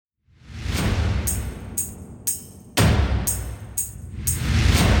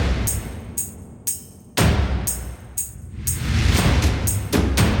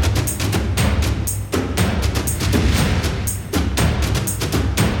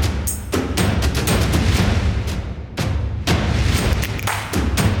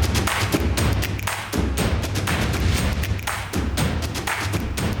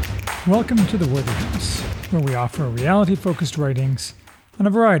Welcome to the Worthy House, where we offer reality-focused writings on a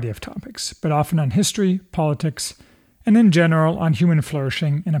variety of topics, but often on history, politics, and in general on human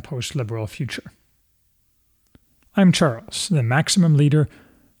flourishing in a post-liberal future. I'm Charles, the maximum leader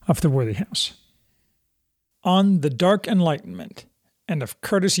of the Worthy House. On the Dark Enlightenment, and of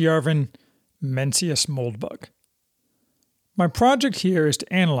Curtis Yarvin, Mencius Moldbug. My project here is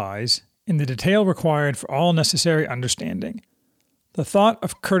to analyze, in the detail required for all necessary understanding, the thought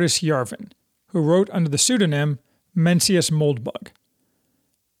of Curtis Yarvin, who wrote under the pseudonym Mencius Moldbug.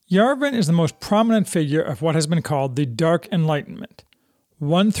 Yarvin is the most prominent figure of what has been called the Dark Enlightenment,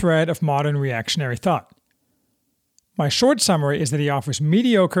 one thread of modern reactionary thought. My short summary is that he offers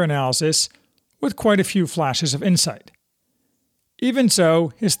mediocre analysis with quite a few flashes of insight. Even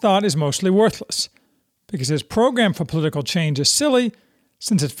so, his thought is mostly worthless, because his program for political change is silly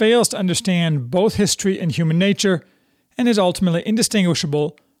since it fails to understand both history and human nature and is ultimately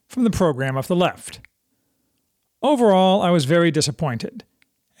indistinguishable from the program of the left. Overall, I was very disappointed,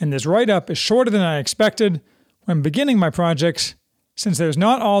 and this write-up is shorter than I expected when beginning my projects, since there's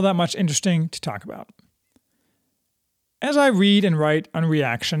not all that much interesting to talk about. As I read and write on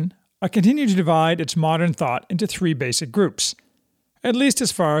reaction, I continue to divide its modern thought into three basic groups, at least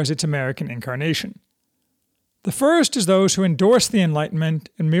as far as its American incarnation. The first is those who endorse the Enlightenment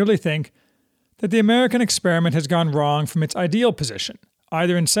and merely think that the American experiment has gone wrong from its ideal position,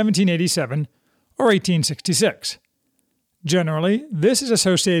 either in 1787 or 1866. Generally, this is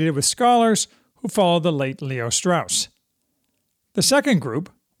associated with scholars who follow the late Leo Strauss. The second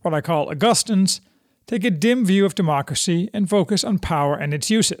group, what I call Augustans, take a dim view of democracy and focus on power and its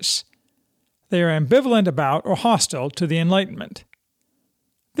uses. They are ambivalent about or hostile to the Enlightenment.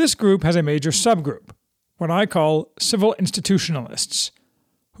 This group has a major subgroup, what I call civil institutionalists,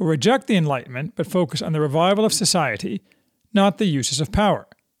 who reject the Enlightenment but focus on the revival of society, not the uses of power.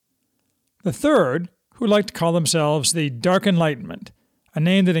 The third, who like to call themselves the Dark Enlightenment, a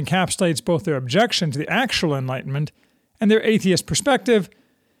name that encapsulates both their objection to the actual Enlightenment and their atheist perspective,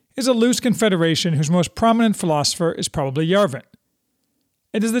 is a loose confederation whose most prominent philosopher is probably Yarvin.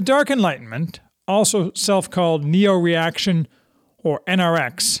 It is the Dark Enlightenment, also self-called neo-reaction or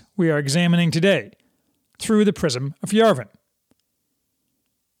NRX, we are examining today, through the prism of Yarvin.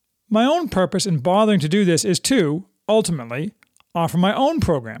 My own purpose in bothering to do this is to, ultimately, offer my own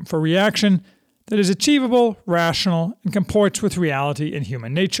program for reaction that is achievable, rational, and comports with reality and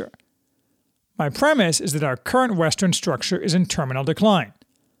human nature. My premise is that our current Western structure is in terminal decline,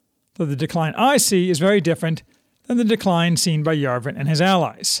 though the decline I see is very different than the decline seen by Yarvin and his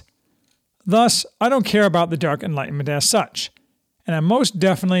allies. Thus, I don't care about the Dark Enlightenment as such, and I'm most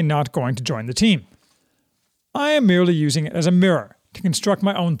definitely not going to join the team. I am merely using it as a mirror to construct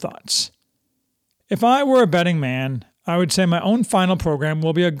my own thoughts. If I were a betting man, I would say my own final program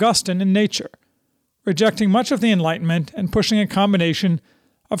will be Augustan in nature, rejecting much of the Enlightenment and pushing a combination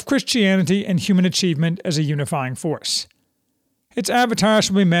of Christianity and human achievement as a unifying force. Its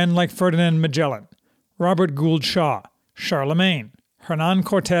avatars will be men like Ferdinand Magellan, Robert Gould Shaw, Charlemagne, Hernan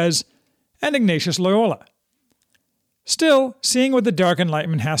Cortez, and Ignatius Loyola. Still, seeing what the Dark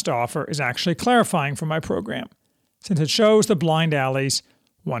Enlightenment has to offer is actually clarifying for my program, since it shows the blind alleys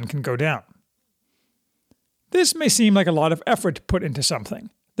one can go down. This may seem like a lot of effort put into something,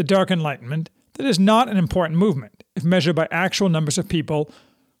 the Dark Enlightenment, that is not an important movement if measured by actual numbers of people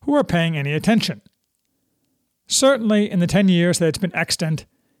who are paying any attention. Certainly, in the 10 years that it's been extant,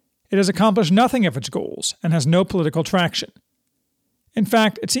 it has accomplished nothing of its goals and has no political traction. In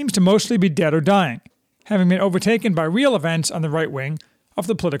fact, it seems to mostly be dead or dying, having been overtaken by real events on the right wing of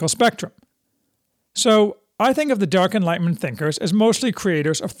the political spectrum. So, I think of the Dark Enlightenment thinkers as mostly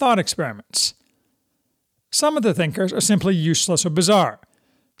creators of thought experiments. Some of the thinkers are simply useless or bizarre,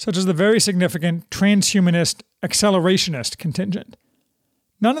 such as the very significant transhumanist accelerationist contingent.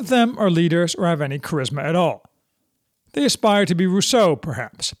 None of them are leaders or have any charisma at all. They aspire to be Rousseau,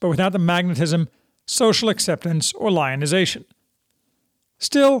 perhaps, but without the magnetism, social acceptance, or lionization.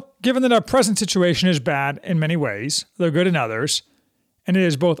 Still, given that our present situation is bad in many ways, though good in others, and it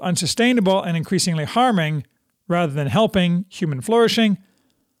is both unsustainable and increasingly harming, rather than helping, human flourishing,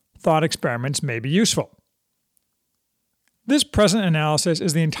 thought experiments may be useful. This present analysis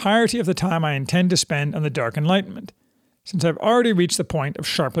is the entirety of the time I intend to spend on the Dark Enlightenment, since I've already reached the point of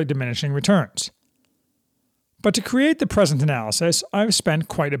sharply diminishing returns. But to create the present analysis, I've spent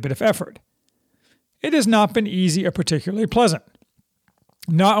quite a bit of effort. It has not been easy or particularly pleasant.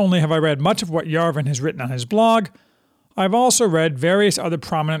 Not only have I read much of what Yarvin has written on his blog, I've also read various other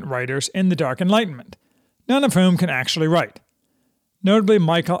prominent writers in the Dark Enlightenment, none of whom can actually write, notably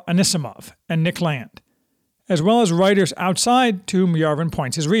Michael Anisimov and Nick Land, as well as writers outside to whom Yarvin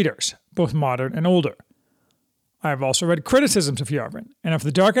points his readers, both modern and older. I have also read criticisms of Yarvin and of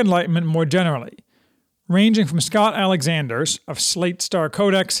the Dark Enlightenment more generally, ranging from Scott Alexander's of Slate Star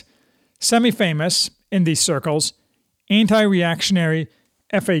Codex, semi-famous, in these circles, anti-reactionary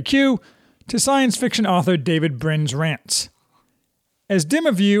FAQ, to science fiction author David Brin's rants. As dim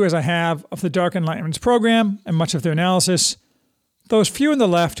a view as I have of the Dark Enlightenment's program and much of their analysis, those few on the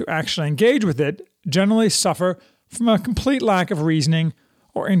left who actually engage with it generally suffer from a complete lack of reasoning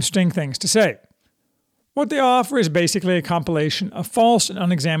or interesting things to say. What they offer is basically a compilation of false and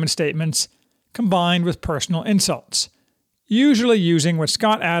unexamined statements combined with personal insults, usually using what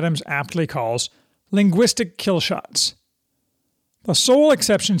Scott Adams aptly calls linguistic killshots. The sole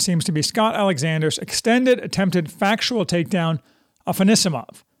exception seems to be Scott Alexander's extended attempted factual takedown of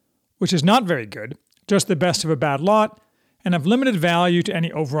Anisimov, which is not very good, just the best of a bad lot, and of limited value to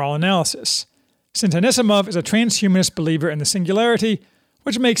any overall analysis, since Anisimov is a transhumanist believer in the singularity,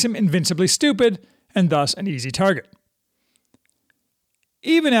 which makes him invincibly stupid and thus an easy target.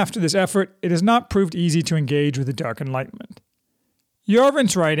 Even after this effort, it has not proved easy to engage with the Dark Enlightenment.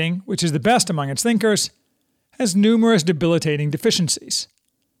 Yarvin's writing, which is the best among its thinkers, has numerous debilitating deficiencies.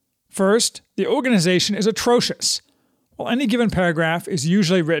 First, the organization is atrocious. While any given paragraph is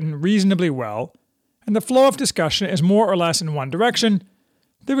usually written reasonably well, and the flow of discussion is more or less in one direction,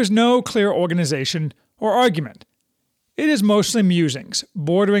 there is no clear organization or argument. It is mostly musings,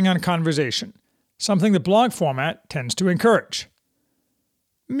 bordering on conversation, something the blog format tends to encourage.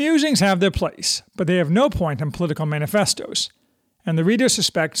 Musings have their place, but they have no point in political manifestos, and the reader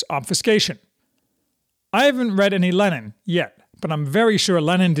suspects obfuscation. I haven't read any Lenin yet, but I'm very sure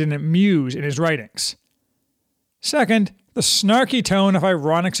Lenin didn't muse in his writings. Second, the snarky tone of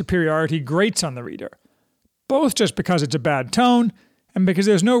ironic superiority grates on the reader, both just because it's a bad tone and because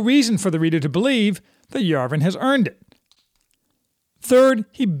there's no reason for the reader to believe that Yarvin has earned it. Third,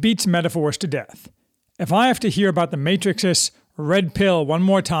 he beats metaphors to death. If I have to hear about the Matrix's red pill one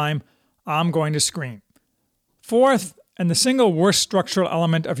more time, I'm going to scream. Fourth, and the single worst structural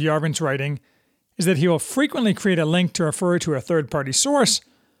element of Yarvin's writing, is that he will frequently create a link to refer to a third-party source,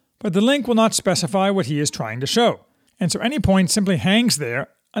 but the link will not specify what he is trying to show, and so any point simply hangs there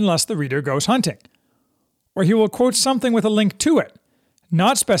unless the reader goes hunting. Or he will quote something with a link to it,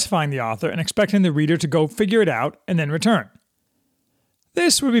 not specifying the author and expecting the reader to go figure it out and then return.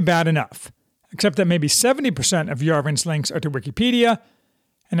 This would be bad enough, except that maybe 70% of Yarvin's links are to Wikipedia,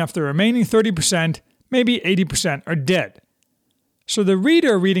 and of the remaining 30%, maybe 80% are dead. So the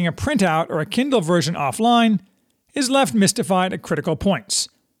reader reading a printout or a Kindle version offline is left mystified at critical points,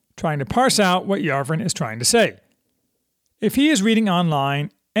 trying to parse out what Yarvin is trying to say. If he is reading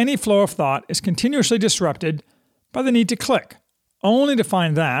online, any flow of thought is continuously disrupted by the need to click, only to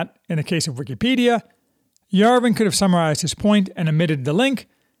find that, in the case of Wikipedia, Yarvin could have summarized his point and omitted the link,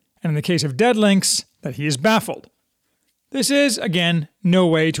 and in the case of dead links, that he is baffled. This is, again, no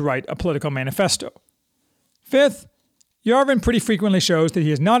way to write a political manifesto. Fifth, Yarvin pretty frequently shows that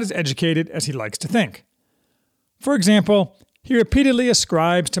he is not as educated as he likes to think. For example, he repeatedly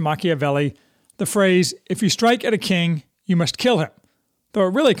ascribes to Machiavelli the phrase, "If you strike at a king, you must kill him," though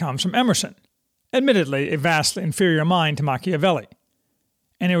it really comes from Emerson, admittedly a vastly inferior mind to Machiavelli.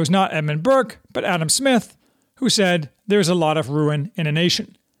 And it was not Edmund Burke, but Adam Smith, who said, "There is a lot of ruin in a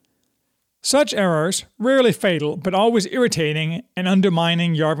nation." Such errors, rarely fatal but always irritating and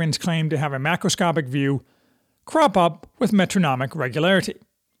undermining Yarvin's claim to have a macroscopic view, crop up with metronomic regularity.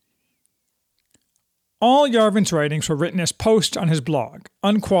 All Yarvin's writings were written as posts on his blog,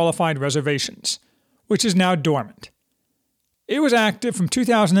 Unqualified Reservations, which is now dormant. It was active from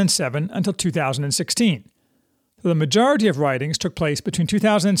 2007 until 2016, though the majority of writings took place between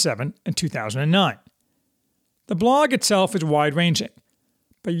 2007 and 2009. The blog itself is wide-ranging,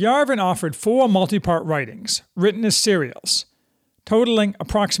 but Yarvin offered 4 multi-part writings, written as serials, totaling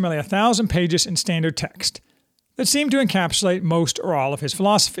approximately 1,000 pages in standard text, that seem to encapsulate most or all of his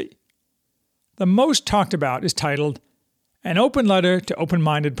philosophy. The most talked about is titled An Open Letter to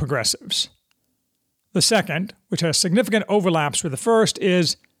Open-Minded Progressives. The second, which has significant overlaps with the first,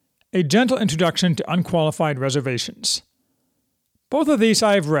 is A Gentle Introduction to Unqualified Reservations. Both of these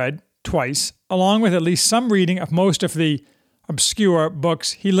I have read twice, along with at least some reading of most of the obscure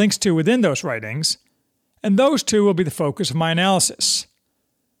books he links to within those writings, and those two will be the focus of my analysis.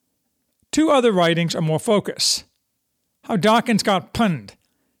 2 other writings are more focused. How Dawkins Got Punned,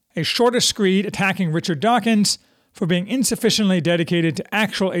 a shorter screed attacking Richard Dawkins for being insufficiently dedicated to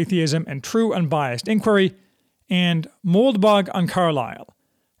actual atheism and true unbiased inquiry, and Moldbug on Carlyle,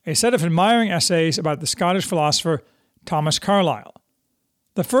 a set of admiring essays about the Scottish philosopher Thomas Carlyle.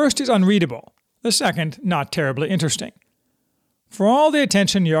 The first is unreadable, the second not terribly interesting. For all the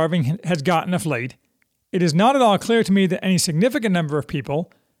attention Yarvin has gotten of late, it is not at all clear to me that any significant number of people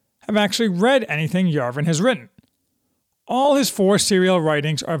have actually read anything Yarvin has written. All his 4 serial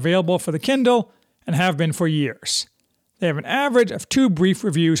writings are available for the Kindle and have been for years. They have an average of 2 brief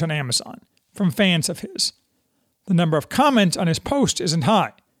reviews on Amazon from fans of his. The number of comments on his posts isn't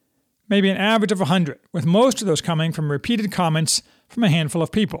high, maybe an average of 100, with most of those coming from repeated comments from a handful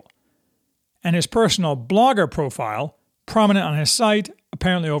of people. And his personal blogger profile, prominent on his site,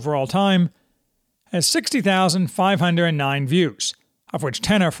 apparently over all time, has 60,509 views, of which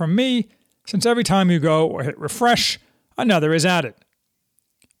 10 are from me, since every time you go or hit refresh, another is added.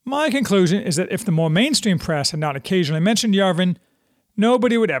 My conclusion is that if the more mainstream press had not occasionally mentioned Yarvin,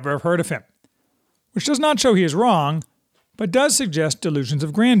 nobody would ever have heard of him, which does not show he is wrong, but does suggest delusions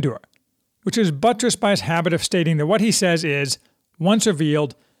of grandeur, which is buttressed by his habit of stating that what he says is, once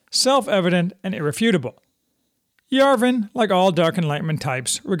revealed, self-evident and irrefutable. Yarvin, like all Dark Enlightenment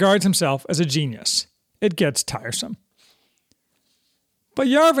types, regards himself as a genius. It gets tiresome. But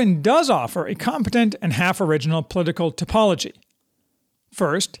Yarvin does offer a competent and half-original political topology.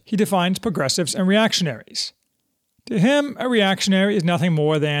 First, he defines progressives and reactionaries. To him, a reactionary is nothing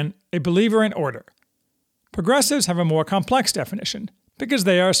more than a believer in order. Progressives have a more complex definition, because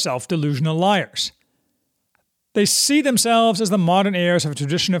they are self-delusional liars. They see themselves as the modern heirs of a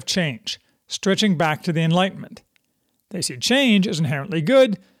tradition of change, stretching back to the Enlightenment. They see change as inherently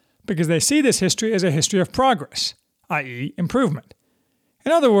good, because they see this history as a history of progress, i.e. improvement.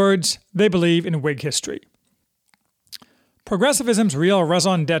 In other words, they believe in Whig history. Progressivism's real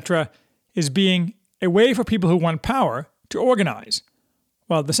raison d'etre is being a way for people who want power to organize,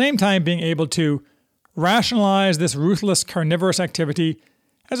 while at the same time being able to rationalize this ruthless carnivorous activity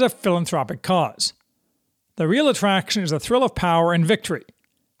as a philanthropic cause. The real attraction is the thrill of power and victory,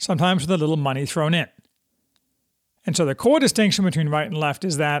 sometimes with a little money thrown in. And so the core distinction between right and left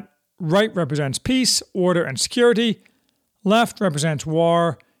is that right represents peace, order, and security. Left represents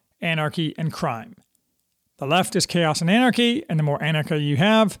war, anarchy, and crime. The left is chaos and anarchy, and the more anarchy you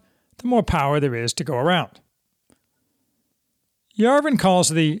have, the more power there is to go around. Yarvin calls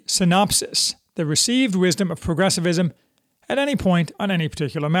the synopsis the received wisdom of progressivism at any point on any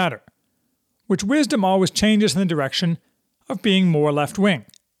particular matter, which wisdom always changes in the direction of being more left-wing.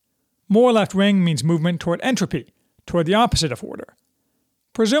 More left-wing means movement toward entropy, toward the opposite of order.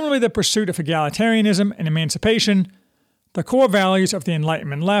 Presumably the pursuit of egalitarianism and emancipation, the core values of the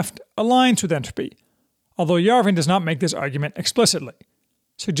Enlightenment left, aligns with entropy, although Yarvin does not make this argument explicitly,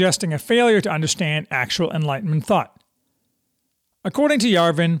 suggesting a failure to understand actual Enlightenment thought. According to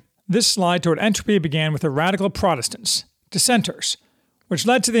Yarvin, this slide toward entropy began with the radical Protestants, dissenters, which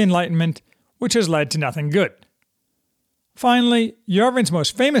led to the Enlightenment, which has led to nothing good. Finally, Yarvin's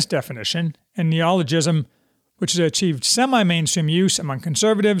most famous definition, and neologism, which has achieved semi-mainstream use among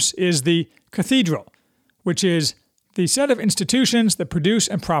conservatives, is the cathedral, which is the set of institutions that produce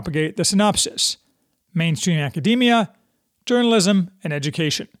and propagate the synopsis: mainstream academia, journalism, and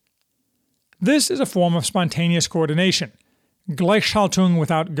education. This is a form of spontaneous coordination, Gleichschaltung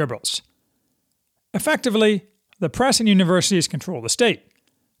without Goebbels. Effectively, the press and universities control the state,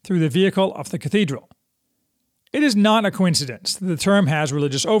 through the vehicle of the cathedral. It is not a coincidence that the term has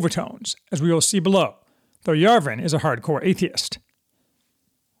religious overtones, as we will see below, though Yarvin is a hardcore atheist.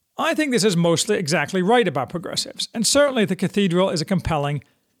 I think this is mostly exactly right about progressives, and certainly the cathedral is a compelling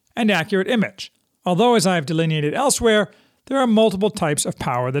and accurate image, although as I have delineated elsewhere, there are multiple types of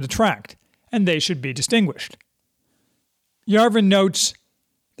power that attract, and they should be distinguished. Yarvin notes,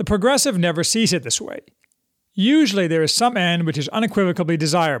 the progressive never sees it this way. Usually there is some end which is unequivocally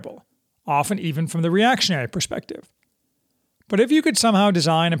desirable, often even from the reactionary perspective. But if you could somehow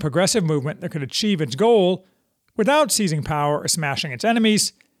design a progressive movement that could achieve its goal without seizing power or smashing its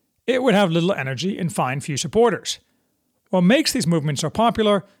enemies, it would have little energy and find few supporters. What makes these movements so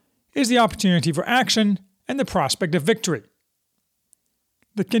popular is the opportunity for action and the prospect of victory.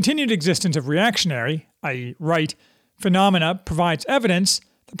 The continued existence of reactionary, i.e. right, phenomena provides evidence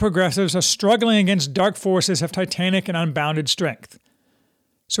that progressives are struggling against dark forces of titanic and unbounded strength.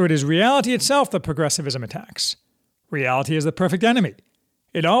 So it is reality itself that progressivism attacks. Reality is the perfect enemy.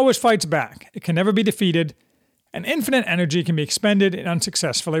 It always fights back, it can never be defeated, and infinite energy can be expended in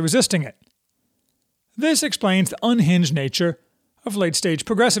unsuccessfully resisting it. This explains the unhinged nature of late-stage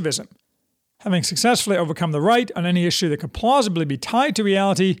progressivism. Having successfully overcome the right on any issue that could plausibly be tied to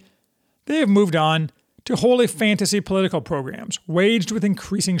reality, they have moved on to wholly fantasy political programs waged with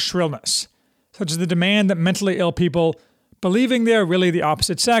increasing shrillness, such as the demand that mentally ill people, believing they are really the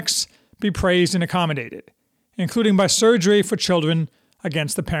opposite sex, be praised and accommodated, including by surgery for children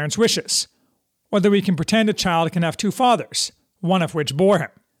against the parents' wishes, or that we can pretend a child can have 2 fathers, one of which bore him.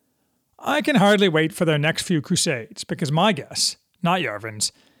 I can hardly wait for their next few crusades, because my guess, not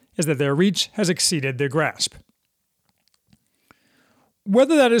Yarvin's, is that their reach has exceeded their grasp.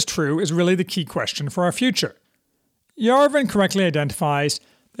 Whether that is true is really the key question for our future. Yarvin correctly identifies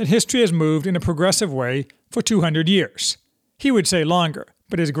that history has moved in a progressive way for 200 years. He would say longer,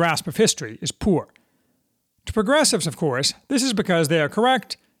 but his grasp of history is poor. To progressives, of course, this is because they are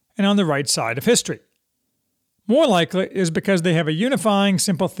correct and on the right side of history. More likely it is because they have a unifying,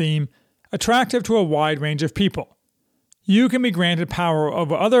 simple theme attractive to a wide range of people. You can be granted power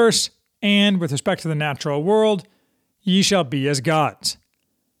over others, and with respect to the natural world, ye shall be as gods.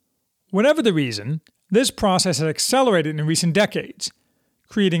 Whatever the reason, this process has accelerated in recent decades,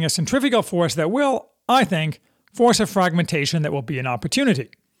 creating a centrifugal force that will, I think, force a fragmentation that will be an opportunity.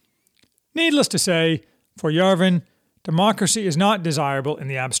 Needless to say, for Yarvin, democracy is not desirable in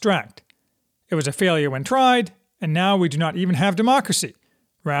the abstract. It was a failure when tried, and now we do not even have democracy.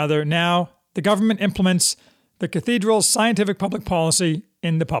 Rather, now, the government implements the cathedral's scientific public policy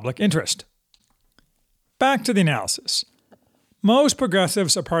in the public interest. Back to the analysis. Most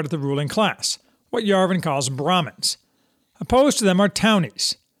progressives are part of the ruling class, what Yarvin calls Brahmins. Opposed to them are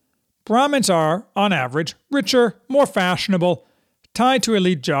townies. Brahmins are, on average, richer, more fashionable, tied to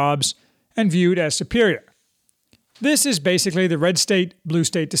elite jobs, and viewed as superior. This is basically the red state, blue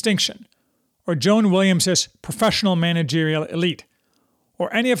state distinction, or Joan Williams' professional managerial elite,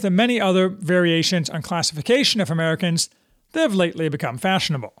 or any of the many other variations on classification of Americans that have lately become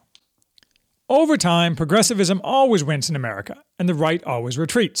fashionable. Over time, progressivism always wins in America, and the right always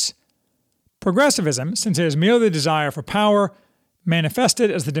retreats. Progressivism, since it is merely the desire for power,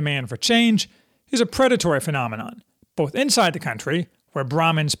 manifested as the demand for change, is a predatory phenomenon, both inside the country, where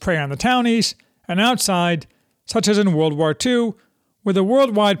Brahmins prey on the townies, and outside, such as in World War II, where the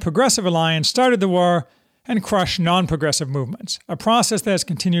Worldwide Progressive Alliance started the war and crushed non-progressive movements, a process that has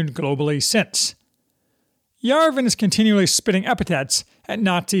continued globally since. Yarvin is continually spitting epithets at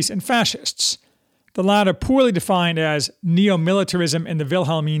Nazis and fascists, the latter poorly defined as neo-militarism in the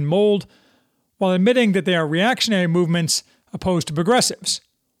Wilhelmine mold, while admitting that they are reactionary movements opposed to progressives,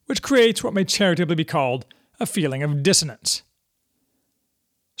 which creates what may charitably be called a feeling of dissonance.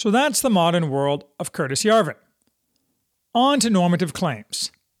 So that's the modern world of Curtis Yarvin. On to normative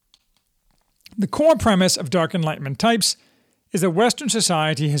claims. The core premise of Dark Enlightenment types is that Western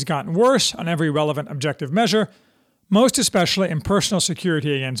society has gotten worse on every relevant objective measure, most especially in personal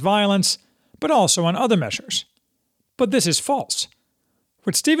security against violence, but also on other measures. But this is false.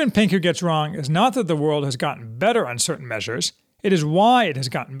 What Steven Pinker gets wrong is not that the world has gotten better on certain measures, it is why it has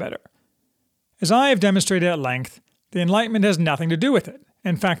gotten better. As I have demonstrated at length, the Enlightenment has nothing to do with it.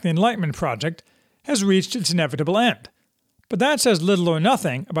 In fact, the Enlightenment project has reached its inevitable end. But that says little or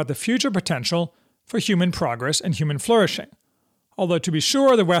nothing about the future potential for human progress and human flourishing. Although to be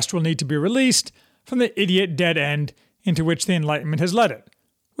sure, the West will need to be released from the idiot dead end into which the Enlightenment has led it,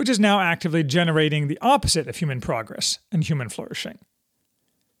 which is now actively generating the opposite of human progress and human flourishing.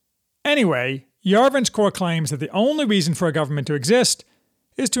 Anyway, Yarvin's core claims that the only reason for a government to exist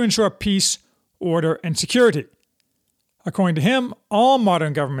is to ensure peace, order, and security. According to him, all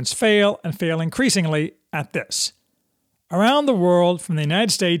modern governments fail, and fail increasingly, at this. Around the world, from the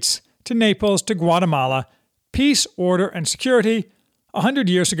United States to Naples to Guatemala, peace, order, and security 100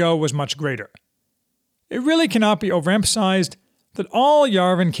 years ago was much greater. It really cannot be overemphasized that all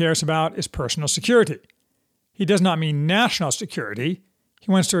Yarvin cares about is personal security. He does not mean national security.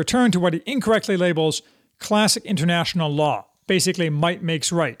 He wants to return to what he incorrectly labels classic international law, basically might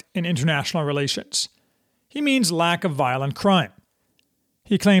makes right in international relations. He means lack of violent crime.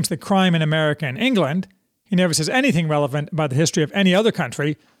 He claims that crime in America and England, he never says anything relevant about the history of any other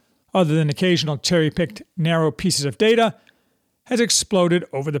country, other than occasional cherry-picked narrow pieces of data, has exploded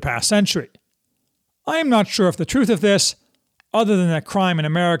over the past century. I am not sure of the truth of this, other than that crime in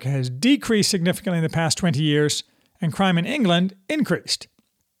America has decreased significantly in the past 20 years, and crime in England increased.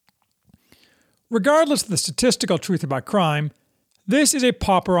 Regardless of the statistical truth about crime, this is a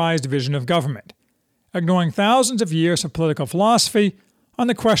pauperized vision of government, ignoring thousands of years of political philosophy on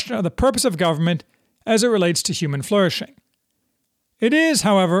the question of the purpose of government as it relates to human flourishing. It is,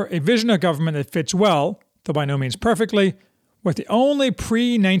 however, a vision of government that fits well, though by no means perfectly, with the only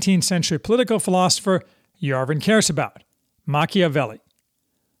pre-19th century political philosopher Yarvin cares about, Machiavelli.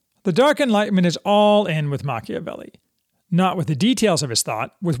 The Dark Enlightenment is all in with Machiavelli, not with the details of his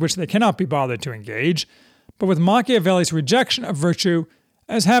thought, with which they cannot be bothered to engage, but with Machiavelli's rejection of virtue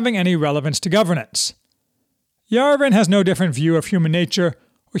as having any relevance to governance. Yarvin has no different view of human nature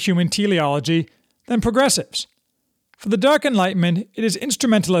or human teleology than progressives. For the Dark Enlightenment, it is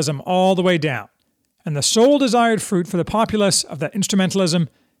instrumentalism all the way down, and the sole desired fruit for the populace of that instrumentalism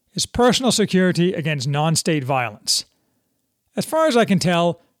is personal security against non-state violence. As far as I can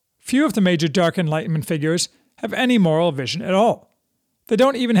tell, few of the major Dark Enlightenment figures have any moral vision at all. They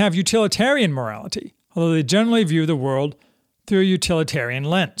don't even have utilitarian morality, although they generally view the world through a utilitarian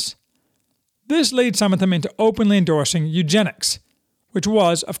lens. This leads some of them into openly endorsing eugenics, which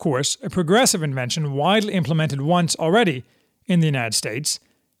was, of course, a progressive invention widely implemented once already in the United States,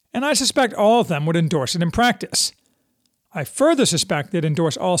 and I suspect all of them would endorse it in practice. I further suspect they'd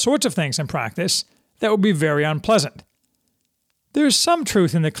endorse all sorts of things in practice that would be very unpleasant. There is some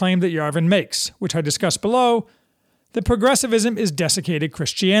truth in the claim that Yarvin makes, which I discuss below, that progressivism is desiccated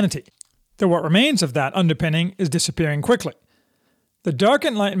Christianity, though what remains of that underpinning is disappearing quickly. The Dark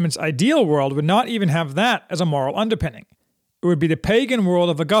Enlightenment's ideal world would not even have that as a moral underpinning. It would be the pagan world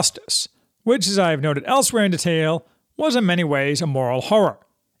of Augustus, which, as I have noted elsewhere in detail, was in many ways a moral horror,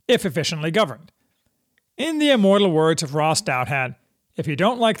 if efficiently governed. In the immortal words of Ross Douthat, if you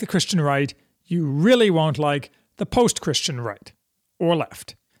don't like the Christian right, you really won't like the post-Christian right, or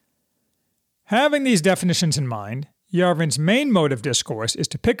left. Having these definitions in mind, Yarvin's main mode of discourse is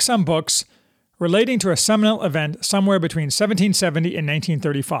to pick some books relating to a seminal event somewhere between 1770 and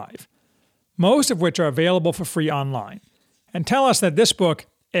 1935, most of which are available for free online, and tell us that this book,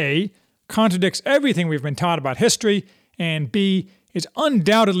 A, contradicts everything we've been taught about history, and B, is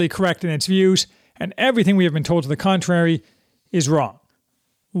undoubtedly correct in its views, and everything we have been told to the contrary is wrong.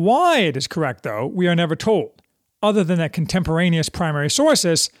 Why it is correct, though, we are never told, other than that contemporaneous primary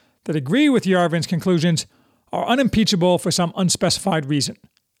sources that agree with Yarvin's conclusions are unimpeachable for some unspecified reason.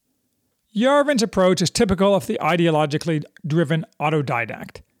 Yarvin's approach is typical of the ideologically driven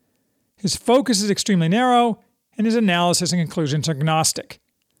autodidact. His focus is extremely narrow, and his analysis and conclusions are gnostic.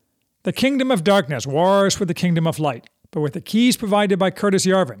 The kingdom of darkness wars with the kingdom of light, but with the keys provided by Curtis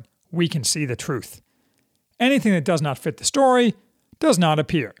Yarvin, we can see the truth. Anything that does not fit the story does not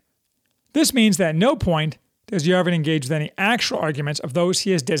appear. This means that at no point does Yarvin engage with any actual arguments of those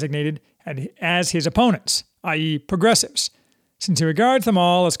he has designated as his opponents, i.e. progressives, since he regards them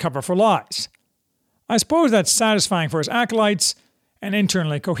all as cover for lies. I suppose that's satisfying for his acolytes and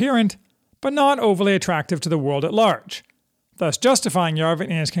internally coherent, but not overly attractive to the world at large, thus justifying Yarvin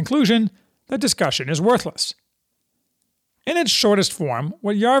in his conclusion that discussion is worthless. In its shortest form,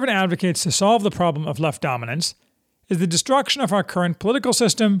 what Yarvin advocates to solve the problem of left dominance is the destruction of our current political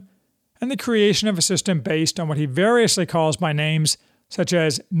system and the creation of a system based on what he variously calls by names such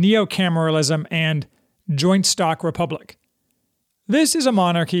as neo-cameralism and joint stock republic. This is a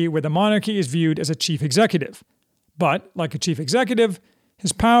monarchy where the monarchy is viewed as a chief executive, but, like a chief executive,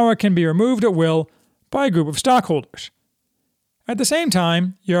 his power can be removed at will by a group of stockholders. At the same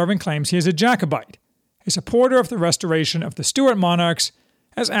time, Yarvin claims he is a Jacobite, a supporter of the restoration of the Stuart monarchs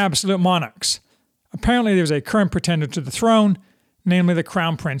as absolute monarchs. Apparently there is a current pretender to the throne, namely the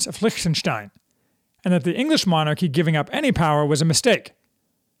Crown Prince of Liechtenstein, and that the English monarchy giving up any power was a mistake.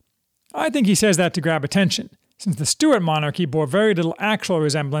 I think he says that to grab attention, since the Stuart monarchy bore very little actual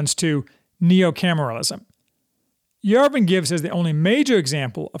resemblance to neo-cameralism. Yarvin gives as the only major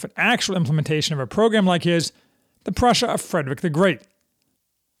example of an actual implementation of a program like his the Prussia of Frederick the Great.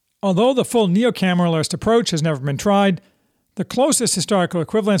 Although the full neo-cameralist approach has never been tried, the closest historical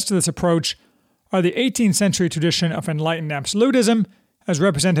equivalents to this approach are the 18th century tradition of enlightened absolutism, as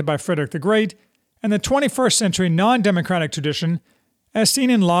represented by Frederick the Great, and the 21st century non-democratic tradition, as seen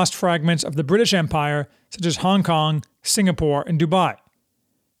in lost fragments of the British Empire, such as Hong Kong, Singapore, and Dubai.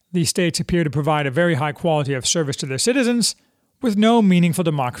 These states appear to provide a very high quality of service to their citizens, with no meaningful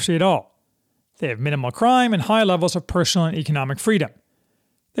democracy at all. They have minimal crime and high levels of personal and economic freedom.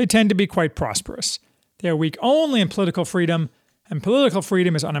 They tend to be quite prosperous. They are weak only in political freedom, and political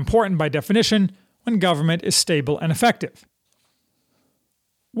freedom is unimportant by definition when government is stable and effective.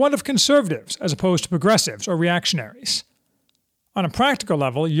 What of conservatives as opposed to progressives or reactionaries? On a practical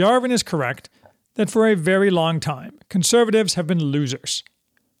level, Yarvin is correct that for a very long time, conservatives have been losers.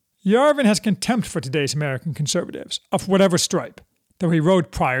 Yarvin has contempt for today's American conservatives, of whatever stripe, though he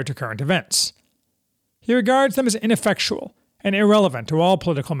wrote prior to current events. He regards them as ineffectual and irrelevant to all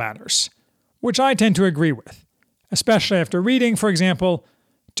political matters, which I tend to agree with, especially after reading, for example,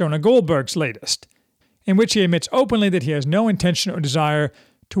 Jonah Goldberg's latest, in which he admits openly that he has no intention or desire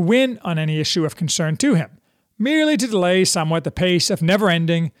to win on any issue of concern to him, merely to delay somewhat the pace of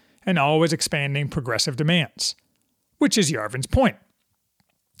never-ending and always expanding progressive demands, which is Yarvin's point.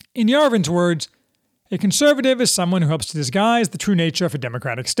 In Yarvin's words, a conservative is someone who helps to disguise the true nature of a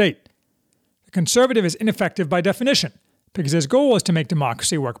democratic state. The conservative is ineffective by definition, because his goal is to make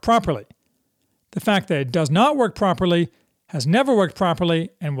democracy work properly. The fact that it does not work properly, has never worked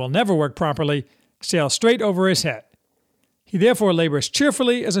properly, and will never work properly, sail straight over his head. He therefore labors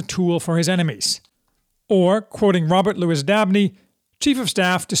cheerfully as a tool for his enemies. Or, quoting Robert Louis Dabney, Chief of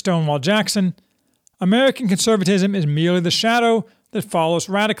Staff to Stonewall Jackson, American conservatism is merely the shadow that follows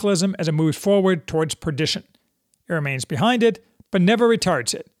radicalism as it moves forward towards perdition. It remains behind it, but never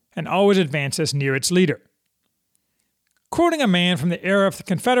retards it, and always advances near its leader. Quoting a man from the era of the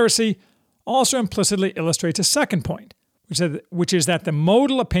Confederacy also implicitly illustrates a second point, which is that the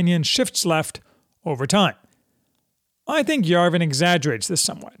modal opinion shifts left over time. I think Yarvin exaggerates this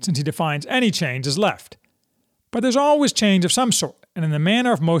somewhat, since he defines any change as left. But there's always change of some sort, and in the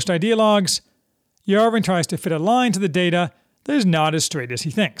manner of most ideologues, Yarvin tries to fit a line to the data that is not as straight as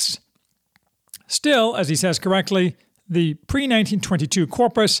he thinks. Still, as he says correctly, the pre-1922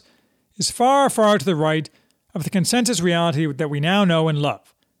 corpus is far, far to the right of the consensus reality that we now know and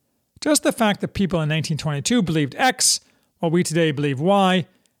love. Just the fact that people in 1922 believed X, while we today believe Y,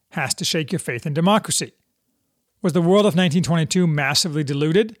 has to shake your faith in democracy. Was the world of 1922 massively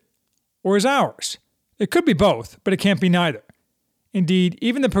deluded? Or is ours? It could be both, but it can't be neither. Indeed,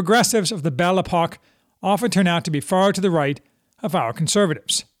 even the progressives of the Belle Epoque often turn out to be far to the right of our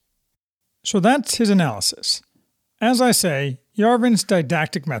conservatives. So that's his analysis. As I say, Yarvin's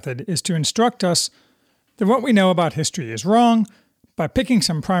didactic method is to instruct us that what we know about history is wrong by picking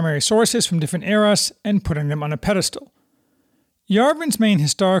some primary sources from different eras and putting them on a pedestal. Yarvin's main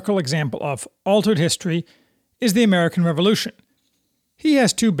historical example of altered history is the American Revolution. He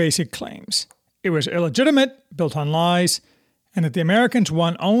has two basic claims. It was illegitimate, built on lies, and that the Americans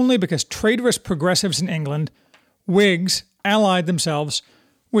won only because traitorous progressives in England, Whigs, allied themselves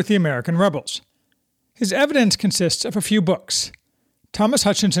with the American rebels. His evidence consists of a few books: Thomas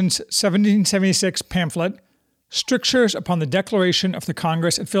Hutchinson's 1776 pamphlet, Strictures upon the Declaration of the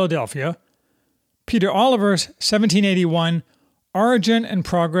Congress at Philadelphia, Peter Oliver's 1781 Origin and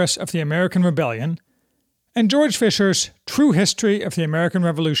Progress of the American Rebellion, and George Fisher's True History of the American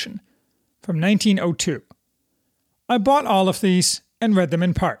Revolution from 1902. I bought all of these and read them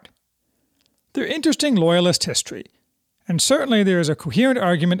in part. They're interesting loyalist history, and certainly there is a coherent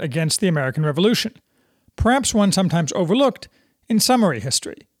argument against the American Revolution, perhaps one sometimes overlooked in summary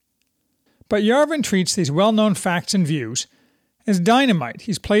history. But Yarvin treats these well-known facts and views as dynamite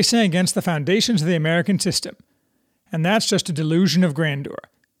he's placing against the foundations of the American system, and that's just a delusion of grandeur.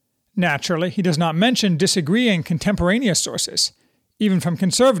 Naturally, he does not mention disagreeing contemporaneous sources, even from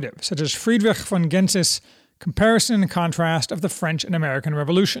conservatives, such as Friedrich von Gentz's comparison and contrast of the French and American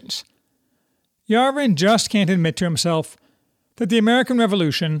revolutions. Yarvin just can't admit to himself that the American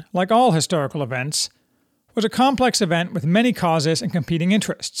Revolution, like all historical events, was a complex event with many causes and competing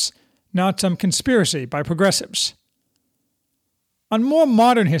interests, not some conspiracy by progressives. On more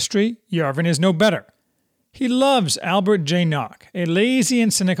modern history, Yarvin is no better. He loves Albert J. Nock, a lazy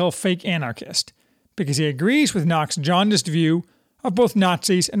and cynical fake anarchist, because he agrees with Nock's jaundiced view of both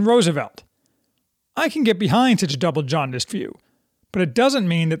Nazis and Roosevelt. I can get behind such a double jaundiced view, but it doesn't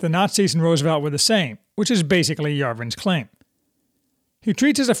mean that the Nazis and Roosevelt were the same, which is basically Yarvin's claim. He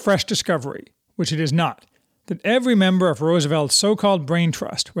treats as a fresh discovery, which it is not, that every member of Roosevelt's so-called brain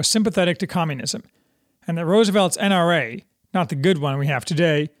trust was sympathetic to communism, and that Roosevelt's NRA, not the good one we have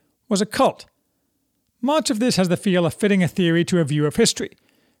today, was a cult. Much of this has the feel of fitting a theory to a view of history,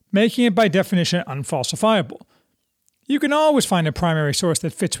 making it by definition unfalsifiable. You can always find a primary source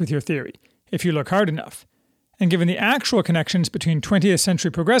that fits with your theory, if you look hard enough, and given the actual connections between 20th century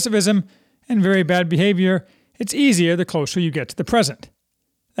progressivism and very bad behavior, it's easier the closer you get to the present.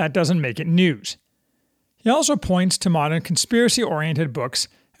 That doesn't make it news. He also points to modern conspiracy-oriented books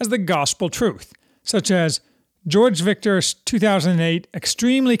as the gospel truth, such as George Victor's 2008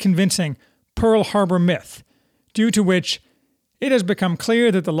 extremely convincing Pearl Harbor myth, due to which it has become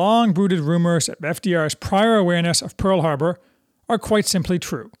clear that the long-brooded rumors of FDR's prior awareness of Pearl Harbor are quite simply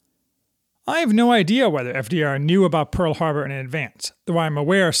true. I have no idea whether FDR knew about Pearl Harbor in advance, though I am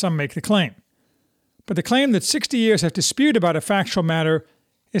aware some make the claim. But the claim that 60 years of dispute about a factual matter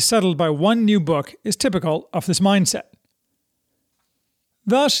is settled by one new book is typical of this mindset.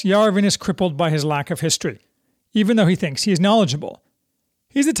 Thus, Yarvin is crippled by his lack of history, even though he thinks he is knowledgeable.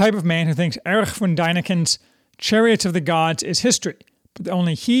 He's the type of man who thinks Erich von Däniken's Chariots of the Gods is history, but that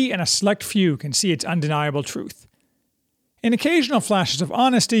only he and a select few can see its undeniable truth. In occasional flashes of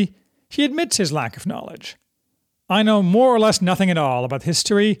honesty, he admits his lack of knowledge. I know more or less nothing at all about the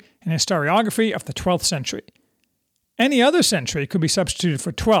history and historiography of the 12th century. Any other century could be substituted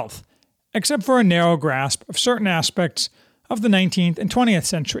for 12th, except for a narrow grasp of certain aspects of the 19th and 20th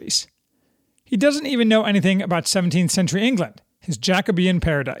centuries. He doesn't even know anything about 17th century England, his Jacobean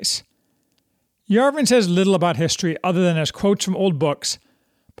paradise. Yarvin says little about history other than as quotes from old books,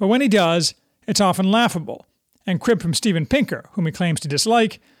 but when he does, it's often laughable, and cribbed from Steven Pinker, whom he claims to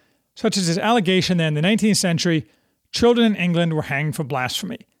dislike, such as his allegation that in the 19th century, children in England were hanged for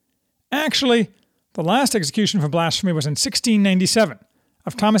blasphemy. Actually, the last execution for blasphemy was in 1697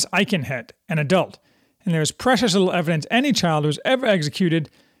 of Thomas Aikenhead, an adult, and there is precious little evidence any child was ever executed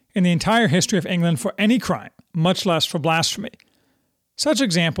in the entire history of England for any crime, much less for blasphemy. Such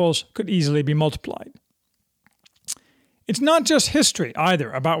examples could easily be multiplied. It's not just history,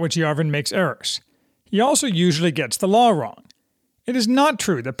 either, about which Yarvin makes errors. He also usually gets the law wrong. It is not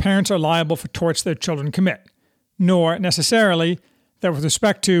true that parents are liable for torts their children commit, nor, necessarily, that with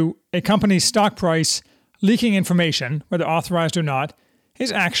respect to a company's stock price, leaking information, whether authorized or not,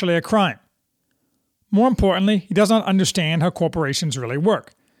 is actually a crime. More importantly, he does not understand how corporations really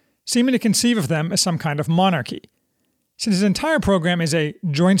work, seeming to conceive of them as some kind of monarchy. Since his entire program is a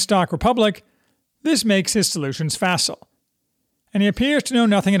joint stock republic, this makes his solutions facile. And he appears to know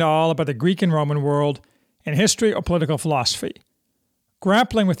nothing at all about the Greek and Roman world in history or political philosophy.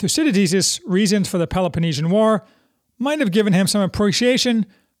 Grappling with Thucydides' reasons for the Peloponnesian War might have given him some appreciation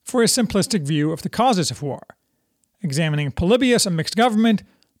for his simplistic view of the causes of war. Examining Polybius and mixed government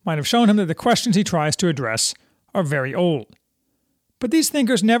might have shown him that the questions he tries to address are very old. But these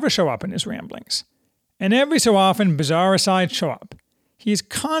thinkers never show up in his ramblings. And every so often, bizarre asides show up. He is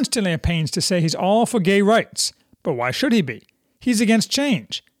constantly at pains to say he's all for gay rights, but why should he be? He's against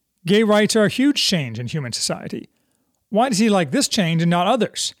change. Gay rights are a huge change in human society. Why does he like this change and not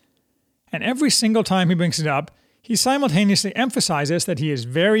others? And every single time he brings it up, he simultaneously emphasizes that he is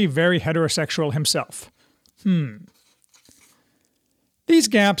very, very heterosexual himself. These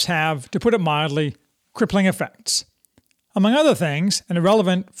gaps have, to put it mildly, crippling effects. Among other things, and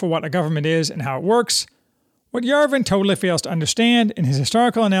irrelevant for what a government is and how it works, what Yarvin totally fails to understand in his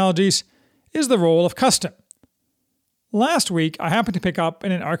historical analogies is the role of custom. Last week, I happened to pick up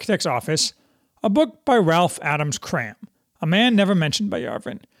in an architect's office a book by Ralph Adams Cram, a man never mentioned by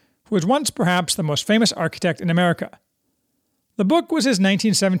Yarvin, who was once perhaps the most famous architect in America. The book was his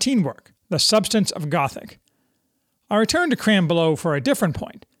 1917 work, The Substance of Gothic. I return to Cram below for a different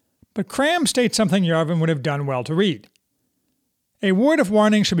point, but Cram states something Yarvin would have done well to read. A word of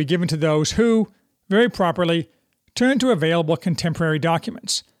warning should be given to those who, very properly, turn to available contemporary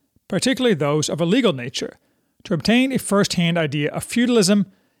documents, particularly those of a legal nature, to obtain a first-hand idea of feudalism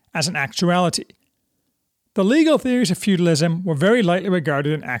as an actuality. The legal theories of feudalism were very lightly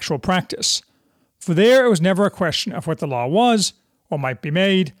regarded in actual practice, for there it was never a question of what the law was, or might be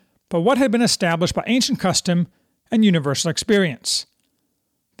made, but what had been established by ancient custom and universal experience.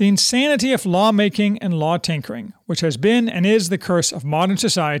 The insanity of law-making and law-tinkering, which has been and is the curse of modern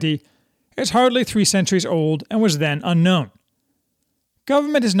society, is hardly 3 centuries old and was then unknown.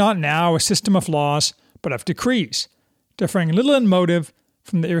 Government is not now a system of laws, but of decrees, differing little in motive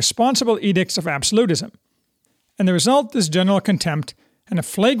from the irresponsible edicts of absolutism. And the result is general contempt and a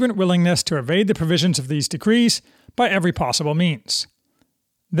flagrant willingness to evade the provisions of these decrees by every possible means.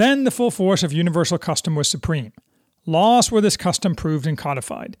 Then the full force of universal custom was supreme. Laws were this custom proved and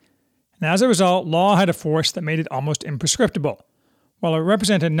codified, and as a result, law had a force that made it almost imprescriptible, while it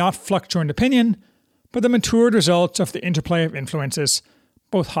represented not fluctuant opinion, but the matured results of the interplay of influences,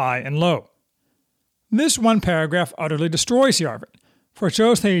 both high and low. This one paragraph utterly destroys Yarvin, for it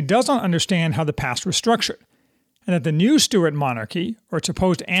shows that he does not understand how the past was structured, and that the new Stuart monarchy, or its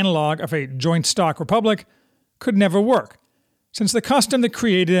supposed analog of a joint stock republic, could never work, since the custom that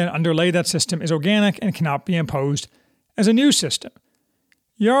created and underlay that system is organic and cannot be imposed as a new system.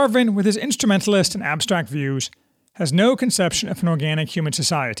 Yarvin, with his instrumentalist and abstract views, has no conception of an organic human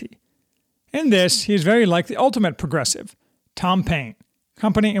society. In this, he is very like the ultimate progressive, Tom Paine,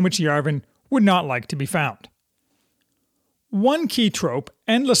 company in which Yarvin would not like to be found. One key trope,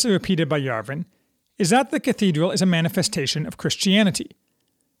 endlessly repeated by Yarvin, is that the cathedral is a manifestation of Christianity.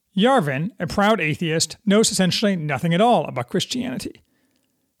 Yarvin, a proud atheist, knows essentially nothing at all about Christianity.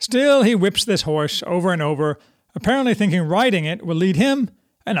 Still, he whips this horse over and over, apparently thinking riding it will lead him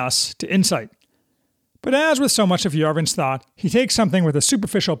and us to insight. But as with so much of Yarvin's thought, he takes something with a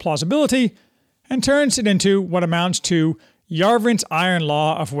superficial plausibility and turns it into what amounts to Yarvin's iron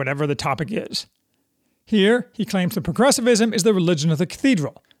law of whatever the topic is. Here, he claims that progressivism is the religion of the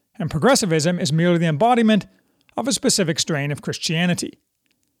cathedral, and progressivism is merely the embodiment of a specific strain of Christianity.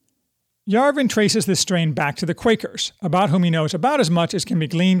 Yarvin traces this strain back to the Quakers, about whom he knows about as much as can be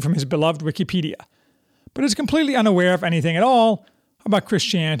gleaned from his beloved Wikipedia, but is completely unaware of anything at all about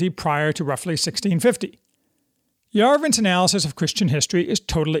Christianity prior to roughly 1650. Yarvin's analysis of Christian history is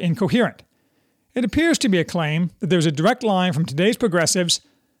totally incoherent. It appears to be a claim that there is a direct line from today's progressives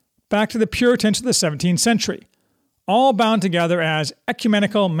back to the Puritans of the 17th century, all bound together as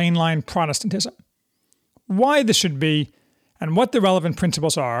ecumenical mainline Protestantism. Why this should be, and what the relevant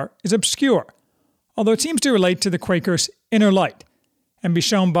principles are, is obscure, although it seems to relate to the Quakers' inner light, and be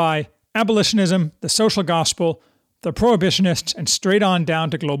shown by abolitionism, the social gospel, the prohibitionists, and straight on down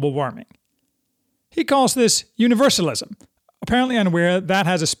to global warming. He calls this universalism, apparently unaware that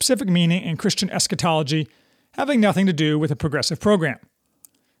has a specific meaning in Christian eschatology, having nothing to do with a progressive program.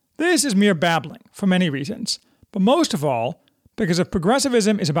 This is mere babbling, for many reasons, but most of all, because if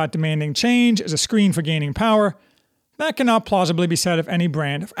progressivism is about demanding change as a screen for gaining power, that cannot plausibly be said of any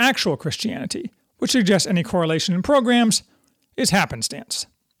brand of actual Christianity, which suggests any correlation in programs is happenstance.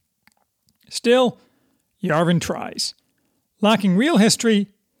 Still, Yarvin tries. Lacking real history,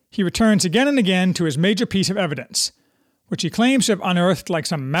 he returns again and again to his major piece of evidence, which he claims to have unearthed like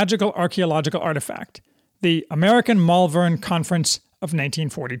some magical archaeological artifact, the American Malvern Conference of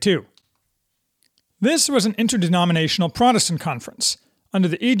 1942. This was an interdenominational Protestant conference under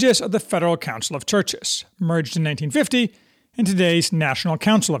the aegis of the Federal Council of Churches, merged in 1950 in today's National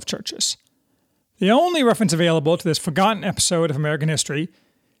Council of Churches. The only reference available to this forgotten episode of American history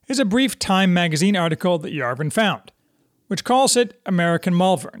is a brief Time magazine article that Yarvin found, which calls it American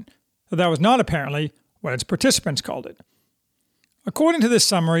Malvern, though that was not apparently what its participants called it. According to this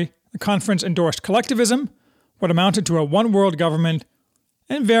summary, the conference endorsed collectivism, what amounted to a one-world government,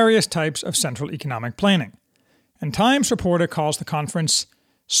 and various types of central economic planning. And Times reporter calls the conference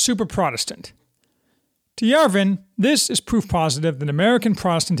super Protestant. To Yarvin, this is proof positive that American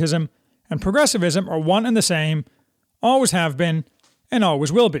Protestantism and progressivism are one and the same, always have been, and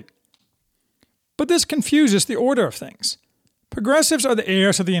always will be. But this confuses the order of things. Progressives are the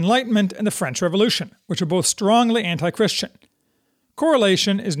heirs of the Enlightenment and the French Revolution, which are both strongly anti-Christian.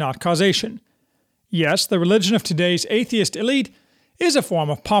 Correlation is not causation. Yes, the religion of today's atheist elite is a form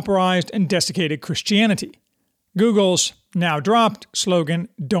of pauperized and desiccated Christianity. Google's now dropped slogan,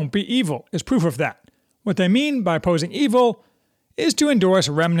 "Don't be evil," is proof of that. What they mean by opposing evil is to endorse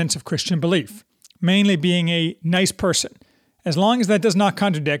remnants of Christian belief, mainly being a nice person, as long as that does not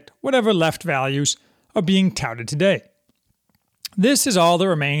contradict whatever left values are being touted today. This is all that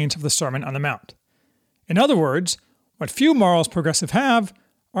remains of the Sermon on the Mount. In other words, what few morals progressives have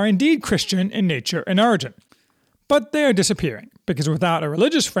are indeed Christian in nature and origin. But they are disappearing, because without a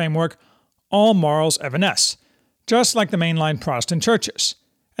religious framework, all morals evanesce, just like the mainline Protestant churches.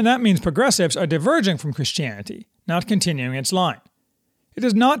 And that means progressives are diverging from Christianity, not continuing its line. It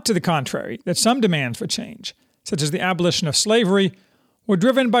is not to the contrary that some demands for change, such as the abolition of slavery, were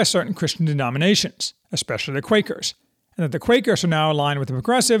driven by certain Christian denominations, especially the Quakers, and that the Quakers are now aligned with the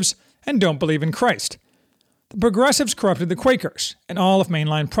progressives and don't believe in Christ. The progressives corrupted the Quakers and all of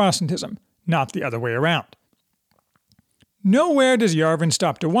mainline Protestantism, not the other way around. Nowhere does Yarvin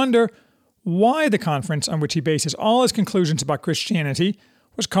stop to wonder why the conference on which he bases all his conclusions about Christianity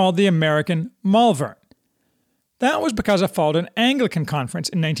was called the American Malvern. That was because it followed an Anglican conference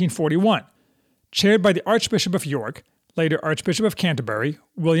in 1941, chaired by the Archbishop of York, later Archbishop of Canterbury,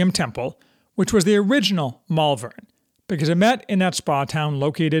 William Temple, which was the original Malvern, because it met in that spa town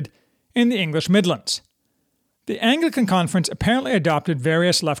located in the English Midlands. The Anglican conference apparently adopted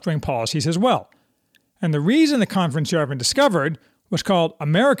various left-wing policies as well, and the reason the conference Yarvin discovered was called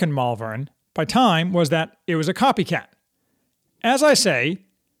American Malvern by Time was that it was a copycat. As I say,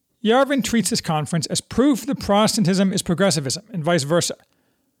 Yarvin treats this conference as proof that Protestantism is progressivism and vice versa.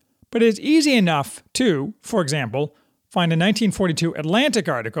 But it is easy enough to, for example, find a 1942 Atlantic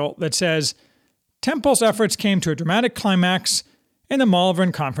article that says, Temple's efforts came to a dramatic climax in the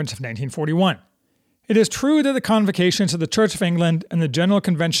Malvern Conference of 1941. It is true that the convocations of the Church of England and the General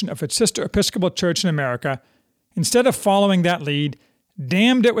Convention of its sister Episcopal Church in America, instead of following that lead,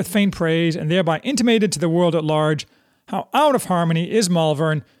 damned it with faint praise and thereby intimated to the world at large how out of harmony is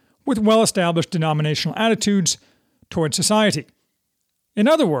Malvern with well-established denominational attitudes toward society. In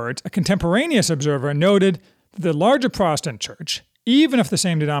other words, a contemporaneous observer noted that the larger Protestant church, even if the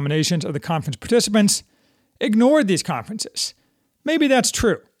same denominations of the conference participants, ignored these conferences. Maybe that's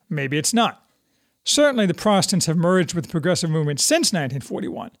true, maybe it's not. Certainly the Protestants have merged with the progressive movement since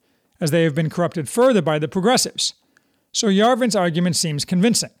 1941, as they have been corrupted further by the progressives. So Yarvin's argument seems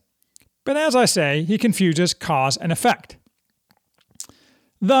convincing. But as I say, he confuses cause and effect.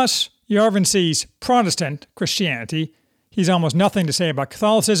 Thus, Yarvin sees Protestant Christianity, he's almost nothing to say about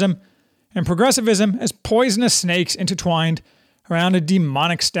Catholicism, and progressivism as poisonous snakes intertwined around a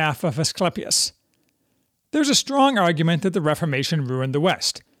demonic staff of Asclepius. There's a strong argument that the Reformation ruined the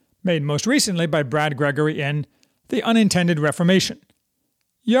West, made most recently by Brad Gregory in The Unintended Reformation.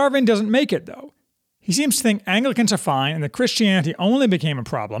 Yarvin doesn't make it, though. He seems to think Anglicans are fine and that Christianity only became a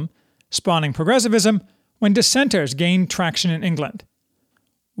problem, spawning progressivism, when dissenters gained traction in England,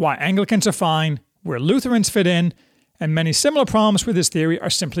 why Anglicans are fine, where Lutherans fit in, and many similar problems with his theory are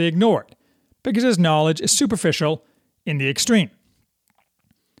simply ignored, because his knowledge is superficial in the extreme.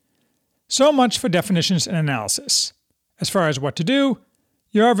 So much for definitions and analysis. As far as what to do,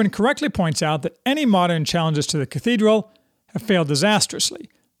 Yarvin correctly points out that any modern challenges to the cathedral have failed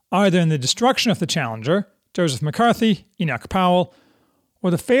disastrously, either in the destruction of the challenger, Joseph McCarthy, Enoch Powell, or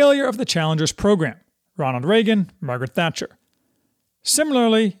the failure of the challenger's program, Ronald Reagan, Margaret Thatcher.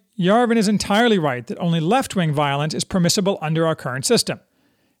 Similarly, Yarvin is entirely right that only left-wing violence is permissible under our current system,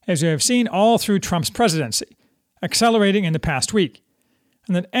 as we have seen all through Trump's presidency, accelerating in the past week,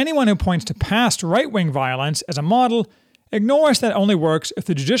 and that anyone who points to past right-wing violence as a model ignores that only works if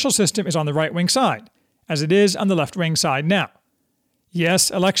the judicial system is on the right-wing side, as it is on the left-wing side now. Yes,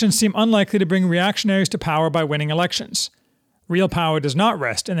 elections seem unlikely to bring reactionaries to power by winning elections. Real power does not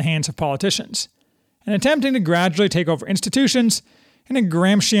rest in the hands of politicians, and attempting to gradually take over institutions in a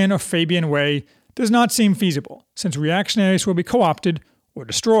Gramscian or Fabian way does not seem feasible, since reactionaries will be co-opted or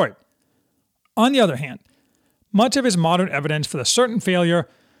destroyed. On the other hand, much of his modern evidence for the certain failure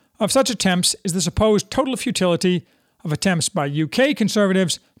of such attempts is the supposed total futility of attempts by UK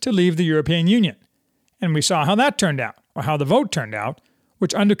conservatives to leave the European Union, and we saw how that turned out, or how the vote turned out,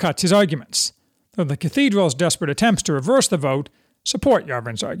 which undercuts his arguments, though the cathedral's desperate attempts to reverse the vote support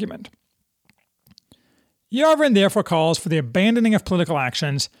Yarvin's argument. Yarvin therefore calls for the abandoning of political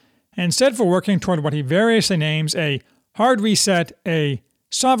actions and instead for working toward what he variously names a hard reset, a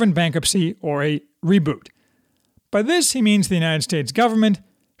sovereign bankruptcy, or a reboot. By this he means the United States government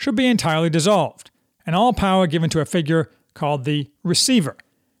should be entirely dissolved, and all power given to a figure called the receiver,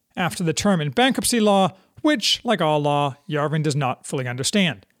 after the term in bankruptcy law, which, like all law, Yarvin does not fully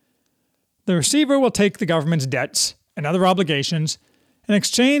understand. The receiver will take the government's debts and other obligations and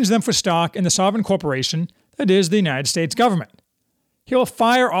exchange them for stock in the sovereign corporation that is the United States government. He will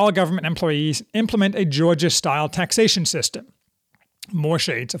fire all government employees and implement a Georgia-style taxation system. More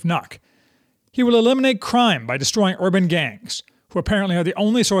shades of Nuck. He will eliminate crime by destroying urban gangs, who apparently are the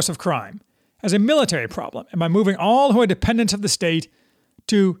only source of crime, as a military problem, and by moving all who are dependents of the state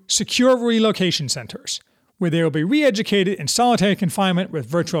to secure relocation centers, where they will be re-educated in solitary confinement with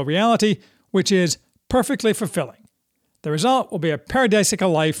virtual reality, which is perfectly fulfilling. The result will be a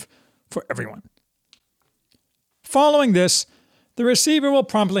paradisical life for everyone. Following this, the receiver will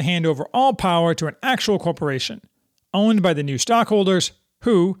promptly hand over all power to an actual corporation, owned by the new stockholders,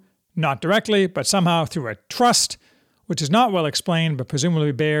 who, not directly, but somehow through a trust, which is not well explained but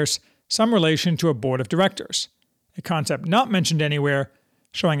presumably bears some relation to a board of directors, a concept not mentioned anywhere,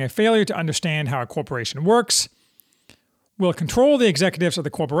 showing a failure to understand how a corporation works, will control the executives of the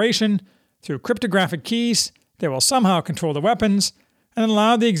corporation through cryptographic keys that will somehow control the weapons, and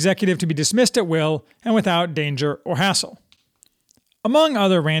allow the executive to be dismissed at will and without danger or hassle. Among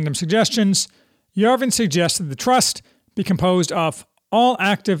other random suggestions, Yarvin suggests that the trust be composed of all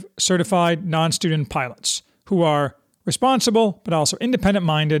active, certified, non-student pilots, who are responsible but also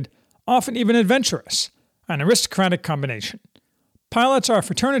independent-minded, often even adventurous, an aristocratic combination. Pilots are a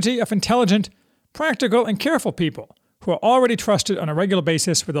fraternity of intelligent, practical, and careful people who are already trusted on a regular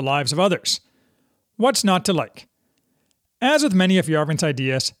basis with the lives of others. What's not to like? As with many of Yarvin's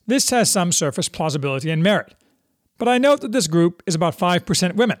ideas, this has some surface plausibility and merit, but I note that this group is about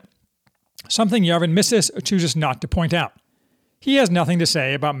 5% women, something Yarvin misses or chooses not to point out. He has nothing to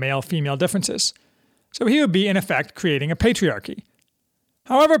say about male-female differences, so he would be in effect creating a patriarchy.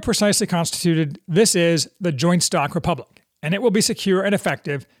 However precisely constituted, this is the joint stock republic, and it will be secure and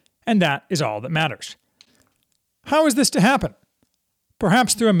effective, and that is all that matters. How is this to happen?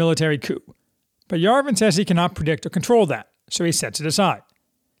 Perhaps through a military coup, but Yarvin says he cannot predict or control that, so he sets it aside.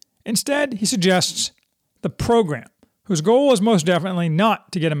 Instead, he suggests the program, whose goal is most definitely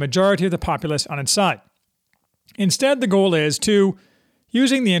not to get a majority of the populace on its side. Instead, the goal is to,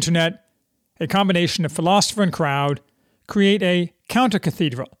 using the internet, a combination of philosopher and crowd, create a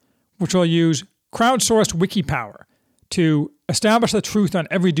counter-cathedral, which will use crowdsourced wiki power to establish the truth on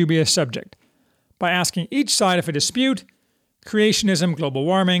every dubious subject, by asking each side of a dispute, creationism, global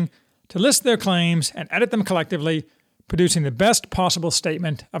warming, to list their claims and edit them collectively, producing the best possible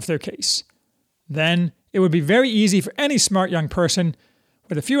statement of their case. Then, it would be very easy for any smart young person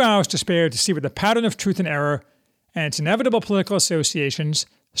with a few hours to spare to see what the pattern of truth and error and its inevitable political associations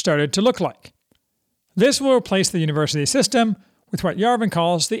started to look like. This will replace the university system with what Yarvin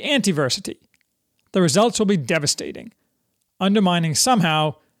calls the antiversity. The results will be devastating, undermining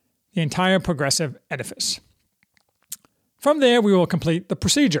somehow the entire progressive edifice. From there, we will complete the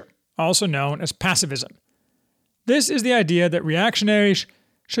procedure, also known as passivism. This is the idea that reactionaries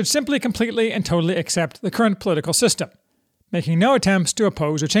should simply completely and totally accept the current political system, making no attempts to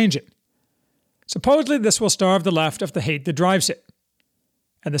oppose or change it. Supposedly this will starve the left of the hate that drives it.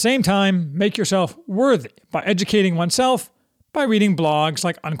 At the same time, make yourself worthy by educating oneself by reading blogs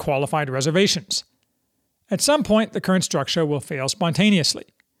like Unqualified Reservations. At some point, the current structure will fail spontaneously.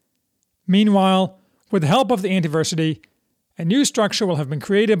 Meanwhile, with the help of the Antiversity, a new structure will have been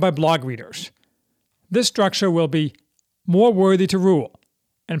created by blog readers. This structure will be more worthy to rule,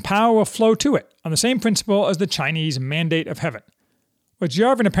 and power will flow to it on the same principle as the Chinese Mandate of Heaven, which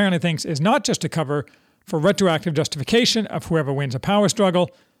Yarvin apparently thinks is not just a cover for retroactive justification of whoever wins a power struggle,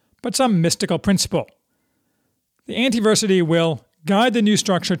 but some mystical principle. The Antiversity will guide the new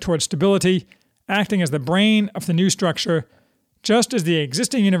structure towards stability, acting as the brain of the new structure, just as the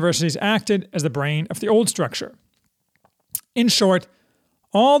existing universities acted as the brain of the old structure. In short,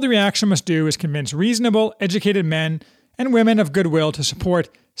 all the reaction must do is convince reasonable, educated men and women of goodwill to support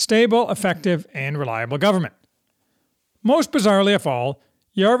stable, effective, and reliable government. Most bizarrely of all,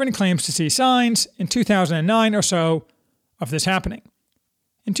 Yarvin claims to see signs in 2009 or so of this happening.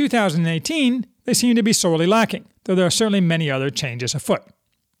 In 2018, they seem to be sorely lacking, though there are certainly many other changes afoot.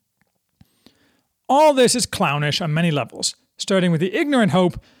 All this is clownish on many levels, starting with the ignorant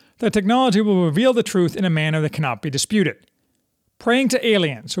hope that technology will reveal the truth in a manner that cannot be disputed. Praying to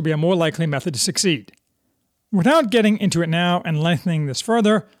aliens would be a more likely method to succeed. Without getting into it now and lengthening this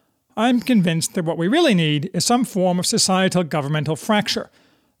further, I'm convinced that what we really need is some form of societal governmental fracture,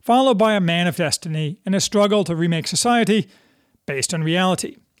 followed by a man of destiny and a struggle to remake society based on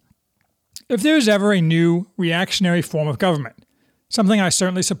reality. If there is ever a new, reactionary form of government, something I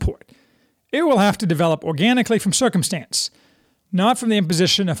certainly support, it will have to develop organically from circumstance, not from the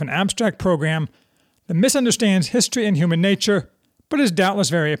imposition of an abstract program that misunderstands history and human nature, but is doubtless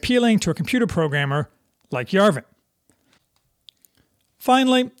very appealing to a computer programmer like Yarvin.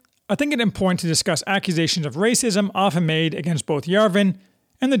 Finally, I think it important to discuss accusations of racism often made against both Yarvin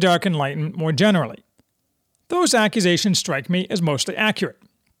and the Dark Enlightenment more generally. Those accusations strike me as mostly accurate.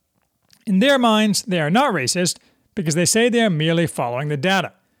 In their minds, they are not racist because they say they are merely following the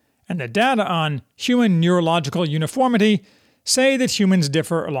data, and the data on human neurological uniformity say that humans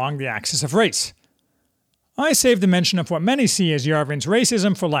differ along the axis of race. I saved the mention of what many see as Yarvin's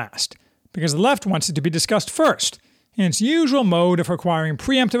racism for last, because the left wants it to be discussed first, in its usual mode of requiring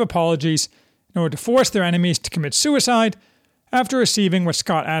preemptive apologies in order to force their enemies to commit suicide after receiving what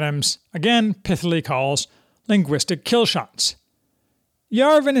Scott Adams, again, pithily calls linguistic kill shots.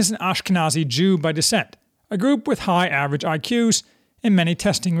 Yarvin is an Ashkenazi Jew by descent, a group with high average IQs in many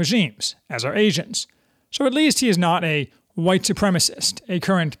testing regimes, as are Asians, so at least he is not a white supremacist, a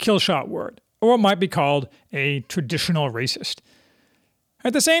current kill shot word, or what might be called a traditional racist.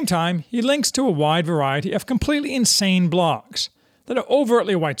 At the same time, he links to a wide variety of completely insane blogs that are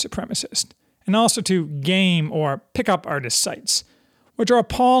overtly white supremacist, and also to game or pickup artist sites, which are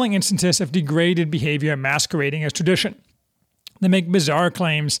appalling instances of degraded behavior masquerading as tradition. They make bizarre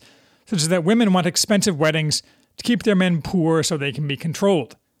claims, such as that women want expensive weddings to keep their men poor so they can be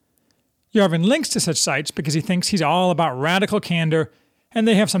controlled. Yarvin links to such sites because he thinks he's all about radical candor and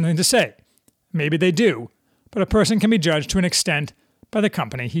they have something to say. Maybe they do, but a person can be judged to an extent by the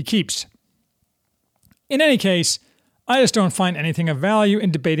company he keeps. In any case, I just don't find anything of value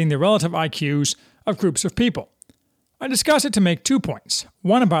in debating the relative IQs of groups of people. I discuss it to make 2 points,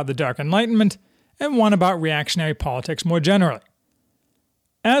 one about the Dark Enlightenment and one about reactionary politics more generally.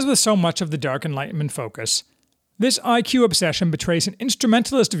 As with so much of the Dark Enlightenment focus, this IQ obsession betrays an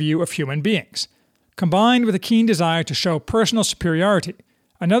instrumentalist view of human beings, combined with a keen desire to show personal superiority,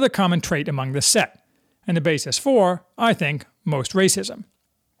 another common trait among the set, and the basis for, I think, most racism.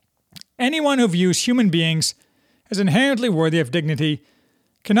 Anyone who views human beings as inherently worthy of dignity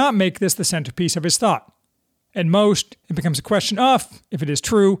cannot make this the centerpiece of his thought. At most, it becomes a question of, if it is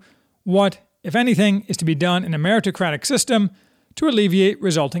true, what, if anything, is to be done in a meritocratic system to alleviate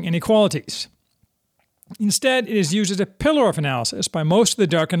resulting inequalities. Instead, it is used as a pillar of analysis by most of the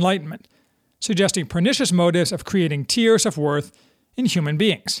Dark Enlightenment, suggesting pernicious motives of creating tiers of worth in human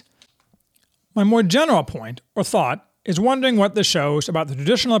beings. My more general point, or thought, is wondering what this shows about the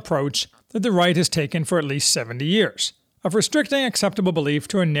traditional approach that the right has taken for at least 70 years, of restricting acceptable belief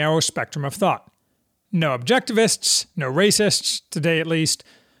to a narrow spectrum of thought. No objectivists, no racists, today at least,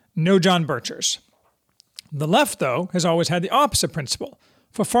 no John Birchers. The left, though, has always had the opposite principle,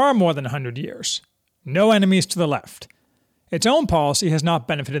 for far more than 100 years. No enemies to the left. Its own policy has not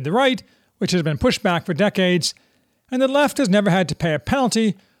benefited the right, which has been pushed back for decades, and the left has never had to pay a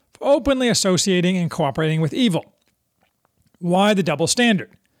penalty for openly associating and cooperating with evil. Why the double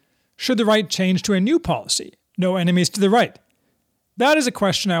standard? Should the right change to a new policy? No enemies to the right. That is a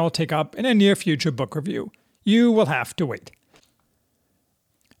question I will take up in a near future book review. You will have to wait.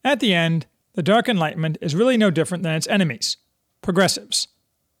 At the end, the Dark Enlightenment is really no different than its enemies, progressives.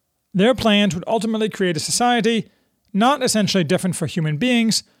 Their plans would ultimately create a society not essentially different for human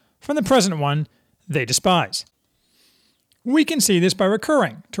beings from the present one they despise. We can see this by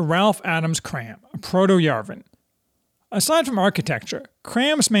recurring to Ralph Adams Cram, a proto-Yarvin. Aside from architecture,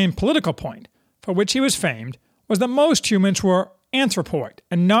 Cram's main political point, for which he was famed, was that most humans were anthropoid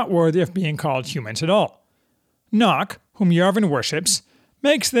and not worthy of being called humans at all. Nock, whom Yarvin worships,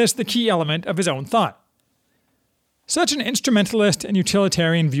 makes this the key element of his own thought. Such an instrumentalist and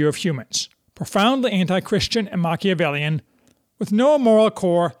utilitarian view of humans, profoundly anti-Christian and Machiavellian, with no moral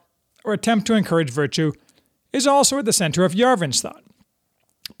core or attempt to encourage virtue, is also at the center of Yarvin's thought.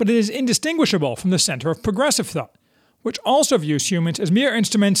 But it is indistinguishable from the center of progressive thought, which also views humans as mere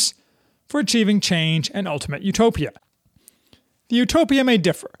instruments for achieving change and ultimate utopia. The utopia may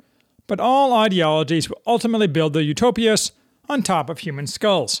differ, but all ideologies will ultimately build their utopias on top of human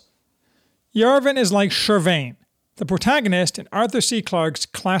skulls. Yarvin is like Yarvin, the protagonist in Arthur C. Clarke's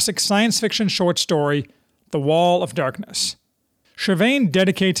classic science fiction short story, The Wall of Darkness. Yarvin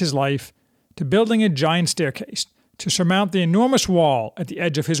dedicates his life to building a giant staircase to surmount the enormous wall at the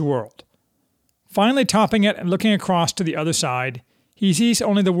edge of his world. Finally topping it and looking across to the other side, he sees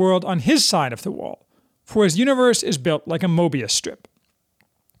only the world on his side of the wall, for his universe is built like a Mobius strip.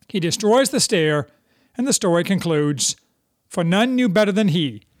 He destroys the stair, and the story concludes, "For none knew better than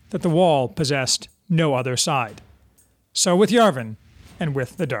he that the wall possessed no other side." So with Yarvin, and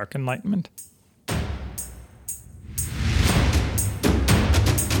with the Dark Enlightenment.